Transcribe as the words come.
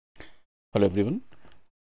Hello everyone.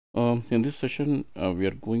 In this session, we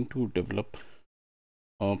are going to develop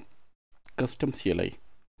a custom CLI.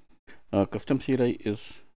 Custom CLI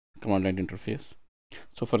is command line interface.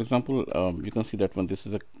 So, for example, you can see that when this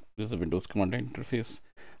is a Windows command line interface.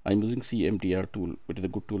 I'm using CMDR tool, which is a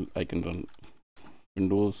good tool. I can run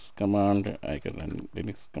Windows command, I can run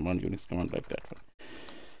Linux command, Unix command like that one.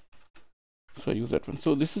 So I use that one.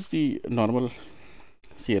 So this is the normal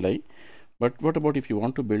CLI. But what about if you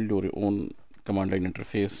want to build your own command line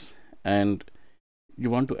interface and you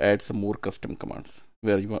want to add some more custom commands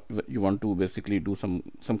where you want to basically do some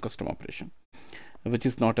custom operation which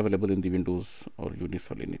is not available in the Windows or Unix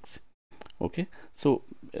or Linux. Okay, so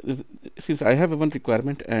since I have one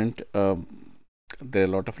requirement and there are a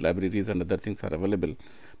lot of libraries and other things are available,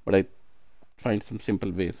 but I find some simple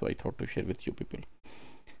way, so I thought to share with you people.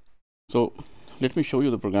 So let me show you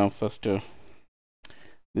the program first.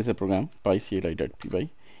 This is a program pycli.py.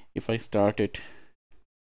 If I start it,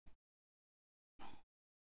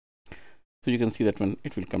 so you can see that one,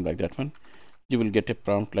 it will come like that one. You will get a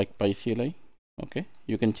prompt like pycli. Okay,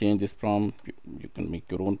 you can change this prompt, you can make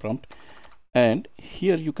your own prompt, and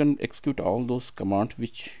here you can execute all those commands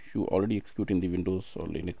which you already execute in the Windows or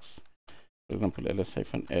Linux. For example,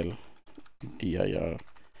 ls-l, dir,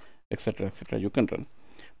 etc, etc, you can run.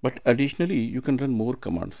 But additionally, you can run more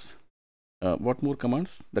commands. What more commands?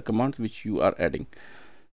 The commands which you are adding.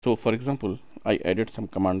 So for example, I added some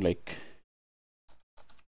command like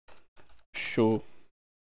show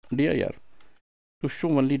dir to show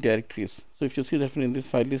only directories. So if you see that in this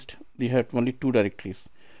file list, we have only two directories,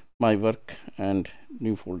 my work and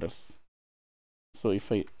new folders. So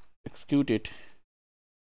if I execute it,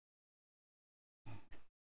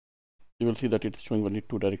 you will see that it's showing only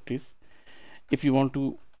two directories. If you want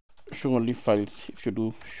to show only files, if you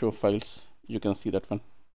do show files, you can see that one,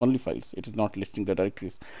 only files, it is not listing the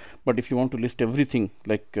directories. But if you want to list everything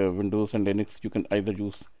like Windows and Linux, you can either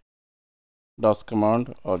use DOS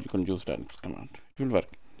command or you can use Linux command, it will work.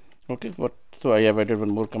 Okay, so I have added one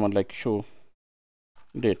more command like show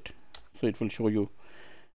date, so it will show you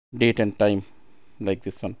date and time like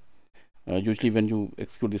this one. Usually when you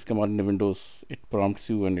execute this command in the Windows, it prompts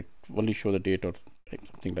you and it only show the date or like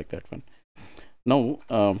something like that one. Now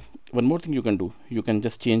one more thing you can do, you can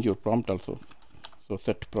just change your prompt also. So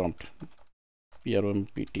set prompt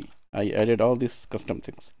prompt. I added all these custom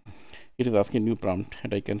things. It is asking new prompt,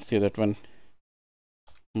 and I can say that one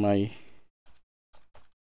my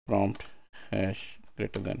prompt hash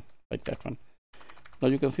greater than, like that one. Now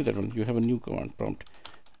you can see that one, you have a new command prompt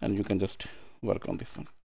and you can just work on this one.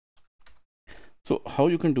 So how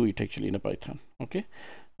you can do it actually in a Python? Okay,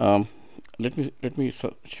 let me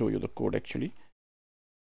show you the code actually.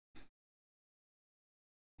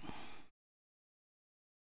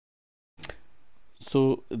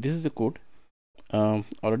 So this is the code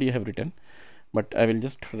already I have written, but I will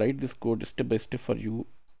just write this code step by step for you.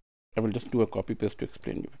 I will just do a copy paste to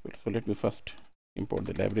explain you people. So let me first import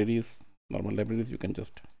the libraries, normal libraries, you can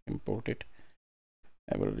just import it.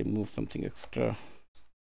 I will remove something extra,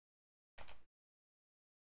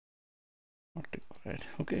 not required.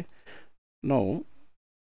 Okay, now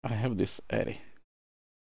I have this array.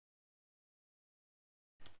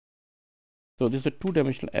 So this is a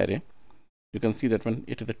two-dimensional array. You can see that one,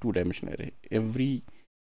 it is a two-dimensional array. Every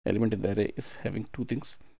element in the array is having two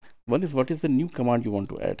things. One is what is the new command you want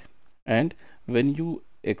to add, and when you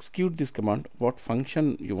execute this command, what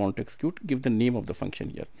function you want to execute, give the name of the function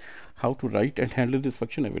here. How to write and handle this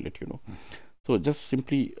function, I will let you know. So just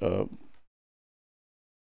simply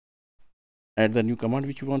add the new command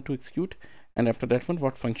which you want to execute, and after that one,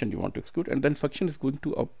 what function you want to execute, and then function is going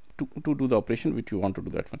to do the operation which you want to do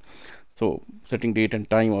that one. So setting date and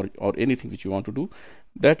time or anything which you want to do,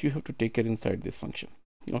 that you have to take care inside this function.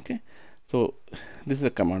 Okay, so this is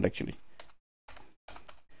a command actually.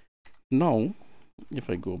 Now if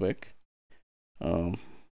I go back,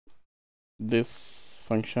 this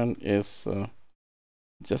function is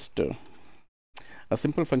just a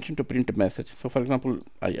simple function to print a message. So for example,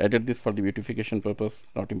 I added this for the beautification purpose,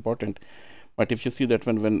 not important, but if you see that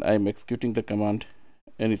when I'm executing the command,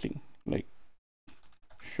 anything like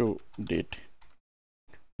show date,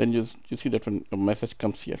 then you see that when a message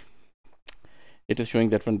comes here, it is showing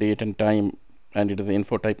that one date and time, and it is the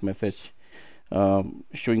info type message,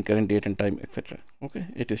 showing current date and time, etc. Okay,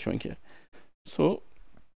 it is showing here. So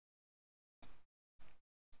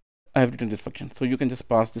I have written this function, so you can just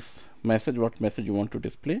pass this message, what message you want to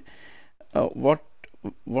display, what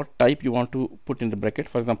type you want to put in the bracket.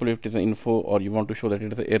 For example, if it is an info, or you want to show that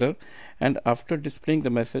it is an error, and after displaying the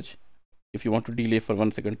message, if you want to delay for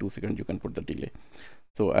 1 second, 2 seconds, you can put the delay.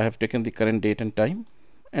 So I have taken the current date and time,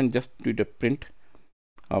 and just do the print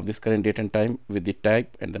of this current date and time with the tag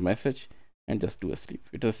and the message, and just do a sleep.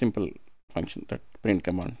 It is a simple function, that print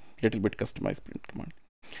command, little bit customized print command.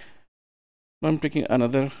 Now I'm taking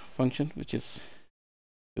another function which is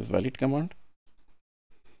valid command,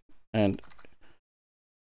 and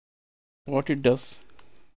what it does,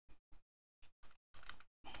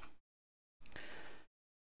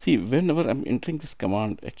 see, whenever I'm entering this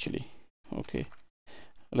command actually, okay,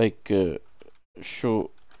 like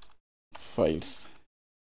show files,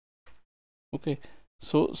 okay,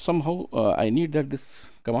 so somehow I need that this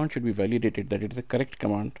command should be validated, that it is the correct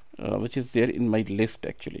command which is there in my list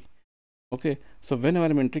actually. Okay, so whenever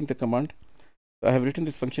I'm entering the command, I have written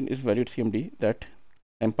this function is valid cmd, that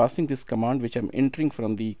I'm passing this command which I'm entering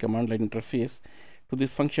from the command line interface to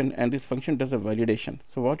this function, and this function does a validation.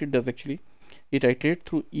 So what it does actually, it iterates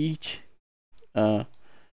through each command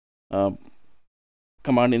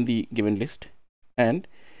in the given list, and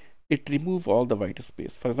it removes all the white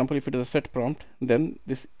space. For example, if it is a set prompt, then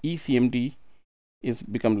this ecmd is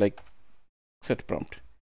become like set prompt,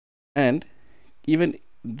 and even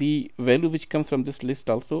the value which comes from this list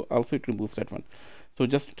also it removes that one. So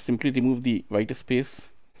just simply remove the white space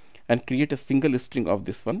and create a single string of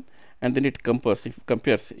this one, and then it compares.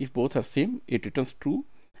 If both are same, it returns true,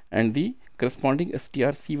 and the corresponding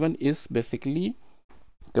strc1 is basically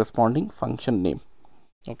corresponding function name.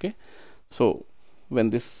 Okay, so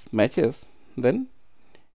when this matches, then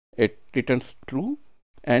it returns true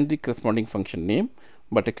and the corresponding function name,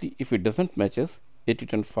 but actually if it doesn't matches, it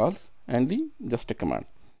returns false and the just a command.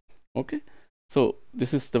 Okay, so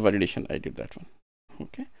this is the validation. I did that one.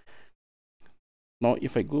 Okay, now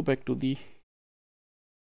if I go back to the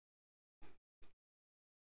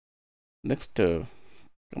next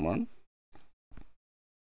command,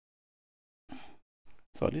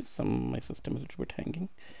 sorry, my system is a little bit hanging.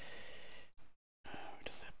 What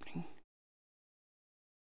is happening?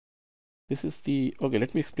 This is the, okay,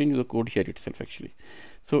 let me explain you the code here itself actually.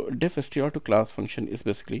 So def str to class function is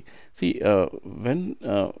basically, see, when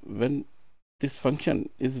this function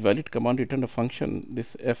is valid command return a function,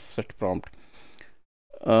 this f set prompt,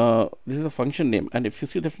 this is a function name, and if you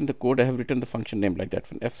see that in the code, I have written the function name like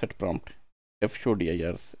that one, f set prompt, f show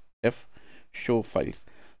dirs, f show files.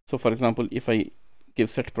 So for example, if I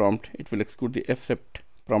give set prompt, it will execute the f set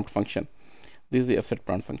prompt function. This is the f set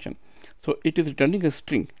prompt function. So it is returning a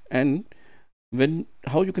string, and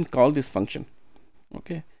how you can call this function.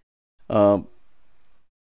 Okay,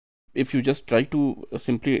 if you just try to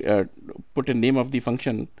simply put a name of the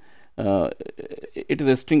function, it is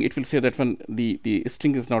a string, it will say that when the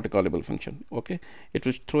string is not a callable function. Okay, it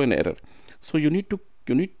will throw an error. So you need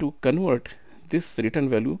to convert this return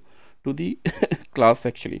value to the class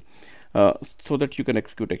actually, so that you can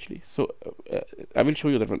execute actually. So I will show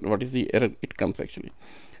you that what is the error it comes actually.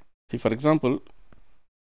 See, for example,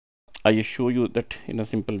 I show you that in a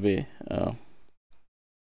simple way.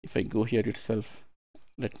 If I go here itself,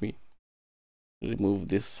 let me remove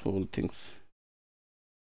this whole things.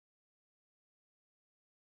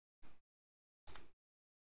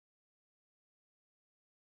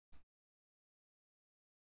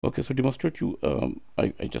 Okay, so demonstrate you,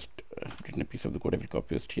 I just have written a piece of the code. I will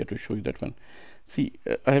copy paste here to show you that one. See,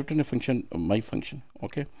 I have written a function, my function.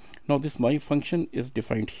 Okay, now this my function is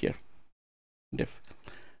defined here, def.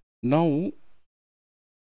 Now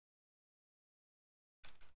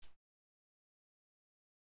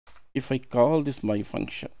if I call this my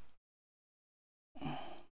function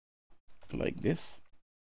like this,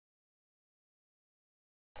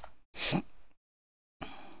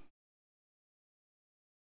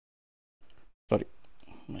 sorry,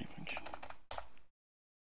 my function,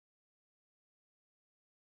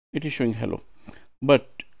 it is showing hello,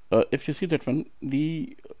 but if you see that one,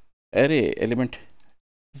 the array element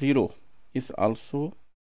 0 is also,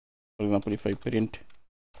 for example, if I print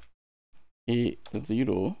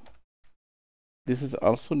a0, this is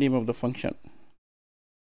also name of the function,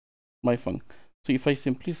 my func. So if I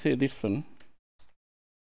simply say this one,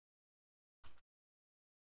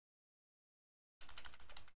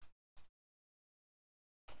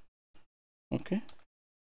 okay,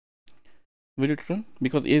 will it run?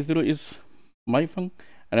 Because a0 is my func,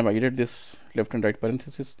 and I've added this left and right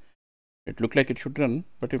parenthesis. It looked like it should run,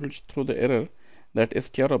 but it will throw the error that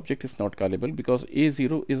str object is not callable because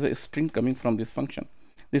a0 is a string coming from this function,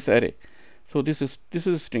 this array. So this is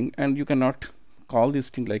a string, and you cannot call this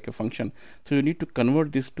string like a function. So you need to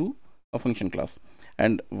convert this to a function class.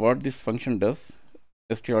 And what this function does,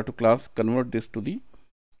 str to class, convert this to the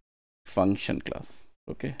function class.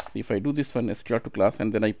 Okay, so if I do this one, str to class,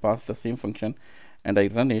 and then I pass the same function and I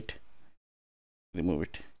run it, remove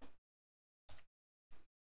it.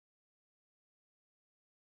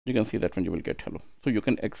 You can see that when you will get hello. So you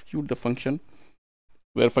can execute the function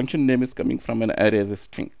where function name is coming from an array as a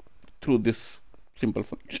string through this simple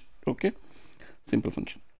function. Okay, simple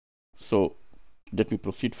function. So let me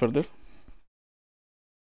proceed further.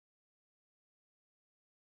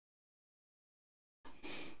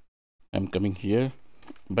 I'm coming here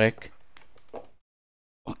back.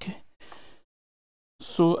 Okay,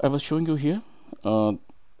 so I was showing you here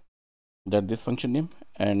that this function name,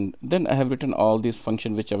 and then I have written all these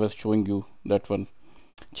function which I was showing you, that one,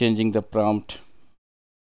 changing the prompt,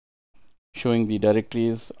 showing the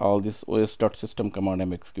directories, all this os.system command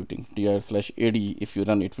I'm executing. dir/ad, if you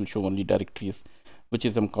run, it will show only directories, which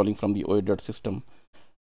is I'm calling from the os.system.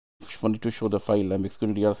 If you wanted to show the file, I'm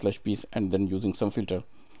executing dir/p and then using some filter,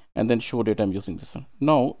 and then show data, I'm using this one.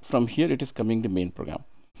 Now from here it is coming the main program.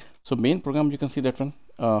 So main program, you can see that one,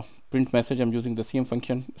 print message, I'm using the same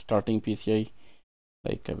function, starting PCI,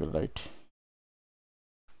 like I will write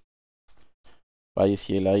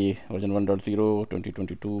CLI version 1.0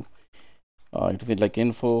 2022. It is like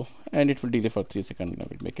info, and it will delay for 3 seconds. I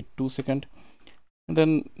will make it 2 seconds. And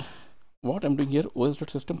then what I'm doing here,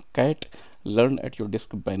 os.system cat learn at your disk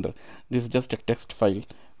banner. This is just a text file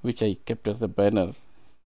which I kept as a banner,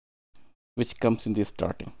 which comes in the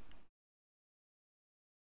starting.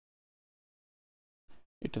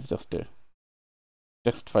 It is just a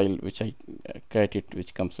text file which I cat it,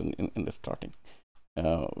 which comes in the starting,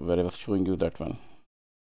 where I was showing you that one.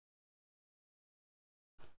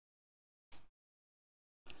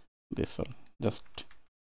 This one, just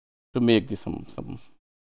to make this some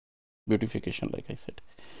beautification, like I said.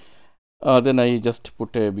 Then I just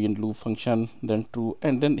put a be in loop function, then true,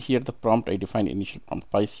 and then here the prompt I define initial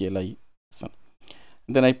prompt CLI.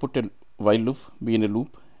 Then I put a while loop, be in a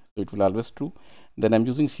loop, so it will always true. Then I'm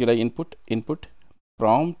using CLI input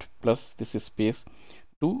prompt plus this is space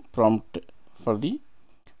to prompt for the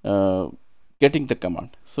getting the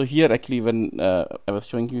command. So here actually when I was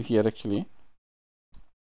showing you here actually,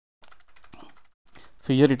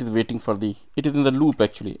 so here it is waiting for the, it is in the loop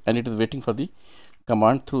actually, and it is waiting for the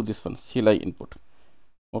command through this one, CLI input.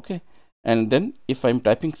 Okay, and then if I'm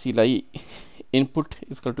typing CLI input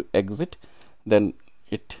is equal to exit, then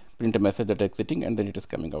it print a message that exiting, and then it is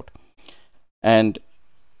coming out. And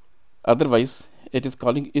otherwise it is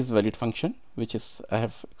calling is valid function, which is I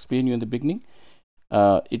have explained you in the beginning.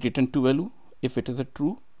 It return two value. If it is a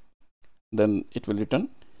true, then it will return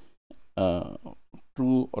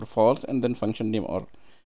true or false, and then function name or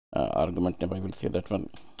argument name, I will say that one.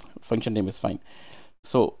 Function name is fine.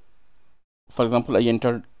 So for example, I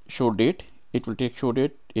entered show date, it will take show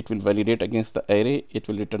date, it will validate against the array, it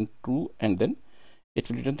will return true, and then it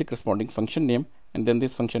will return the corresponding function name, and then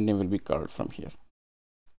this function name will be called from here.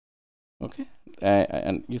 Okay,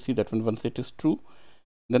 and you see that once it is true,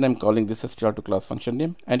 then I'm calling this str2 class function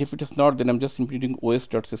name, and if it is not, then I'm just simply doing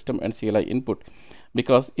os.system and CLI input,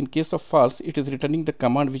 because in case of false, it is returning the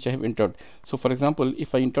command which I have entered. So for example,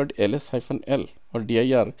 if I entered ls-l or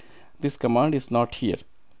dir, this command is not here,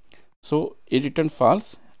 so it returns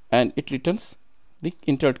false, and it returns the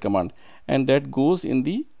entered command, and that goes in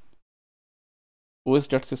the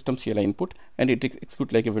os.system CLI input, and it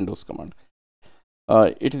executes like a Windows command.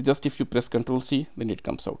 It is just if you press Ctrl C, then it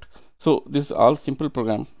comes out. So this is all simple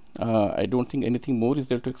program. I don't think anything more is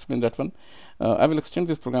there to explain that one. I will extend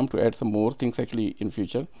this program to add some more things actually in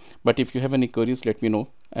future, but if you have any queries, let me know,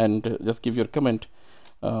 and just give your comment.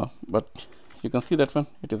 But you can see that one,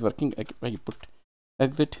 it is working. I put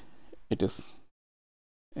exit, it is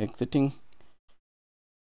exiting.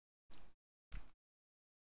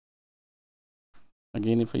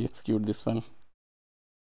 Again, if I execute this one,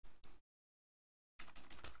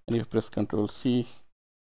 and if I press Ctrl C,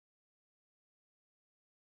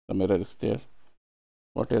 some error is there.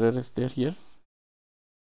 What error is there here?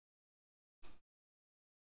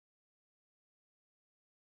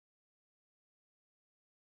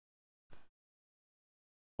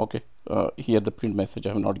 Okay, here the print message I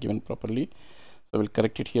have not given properly, so I will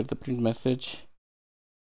correct it here. The print message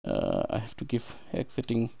I have to give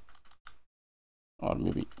exiting, or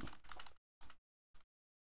maybe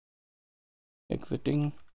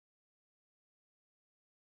exiting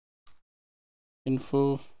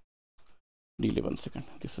info. Delay 1 second.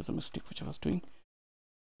 This is a mistake which I was doing.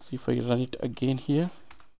 See if I run it again here,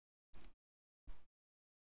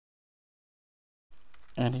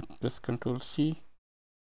 and I press Ctrl C,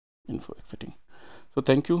 info exiting. So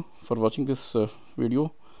thank you for watching this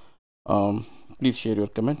video. Please share your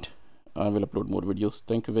comment. I will upload more videos.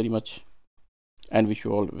 Thank you very much, and wish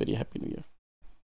you all a very happy new year.